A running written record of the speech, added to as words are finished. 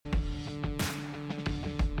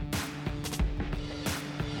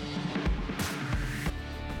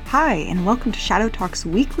Hi, and welcome to Shadow Talk's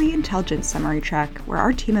weekly intelligence summary track, where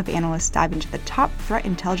our team of analysts dive into the top threat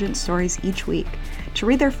intelligence stories each week. To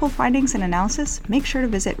read their full findings and analysis, make sure to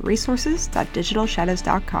visit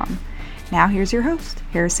resources.digitalshadows.com. Now here's your host,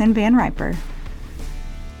 Harrison Van Riper.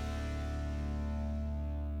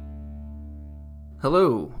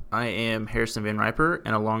 Hello, I am Harrison Van Riper,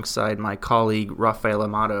 and alongside my colleague Rafael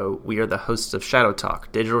Amato, we are the hosts of Shadow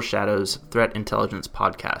Talk, Digital Shadows' threat intelligence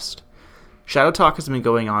podcast. Shadow Talk has been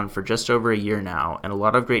going on for just over a year now, and a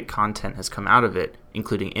lot of great content has come out of it,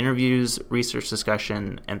 including interviews, research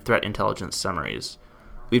discussion, and threat intelligence summaries.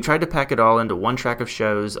 We've tried to pack it all into one track of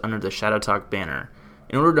shows under the Shadow Talk banner.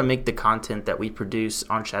 In order to make the content that we produce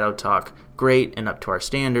on Shadow Talk great and up to our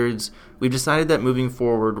standards, we've decided that moving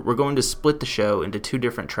forward, we're going to split the show into two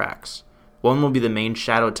different tracks. One will be the main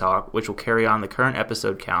Shadow Talk, which will carry on the current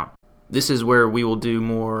episode count. This is where we will do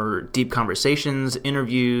more deep conversations,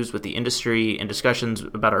 interviews with the industry, and discussions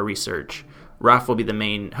about our research. Raf will be the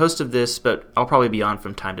main host of this, but I'll probably be on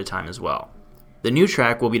from time to time as well. The new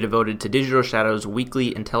track will be devoted to Digital Shadows'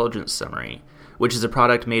 weekly intelligence summary, which is a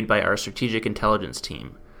product made by our strategic intelligence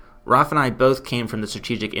team. Raf and I both came from the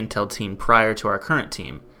strategic intel team prior to our current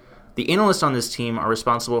team. The analysts on this team are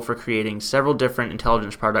responsible for creating several different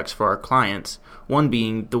intelligence products for our clients, one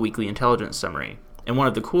being the weekly intelligence summary. And one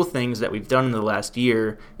of the cool things that we've done in the last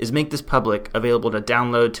year is make this public, available to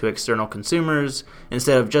download to external consumers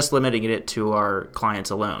instead of just limiting it to our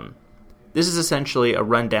clients alone. This is essentially a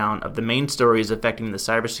rundown of the main stories affecting the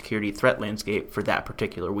cybersecurity threat landscape for that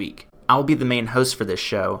particular week. I'll be the main host for this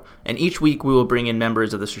show, and each week we will bring in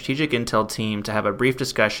members of the strategic intel team to have a brief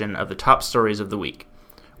discussion of the top stories of the week.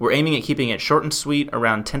 We're aiming at keeping it short and sweet,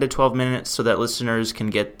 around 10 to 12 minutes, so that listeners can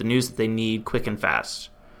get the news that they need quick and fast.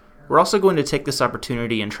 We're also going to take this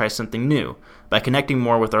opportunity and try something new by connecting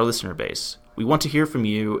more with our listener base. We want to hear from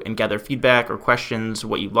you and gather feedback or questions,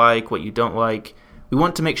 what you like, what you don't like. We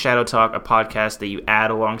want to make Shadow Talk a podcast that you add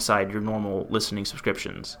alongside your normal listening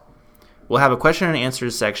subscriptions. We'll have a question and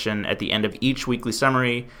answers section at the end of each weekly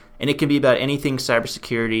summary, and it can be about anything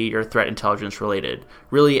cybersecurity or threat intelligence related.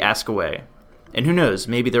 Really ask away. And who knows,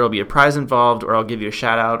 maybe there will be a prize involved, or I'll give you a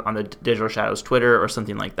shout out on the Digital Shadows Twitter or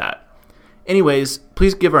something like that. Anyways,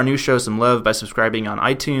 please give our new show some love by subscribing on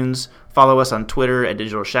iTunes, follow us on Twitter at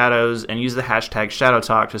Digital Shadows, and use the hashtag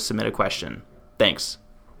ShadowTalk to submit a question. Thanks.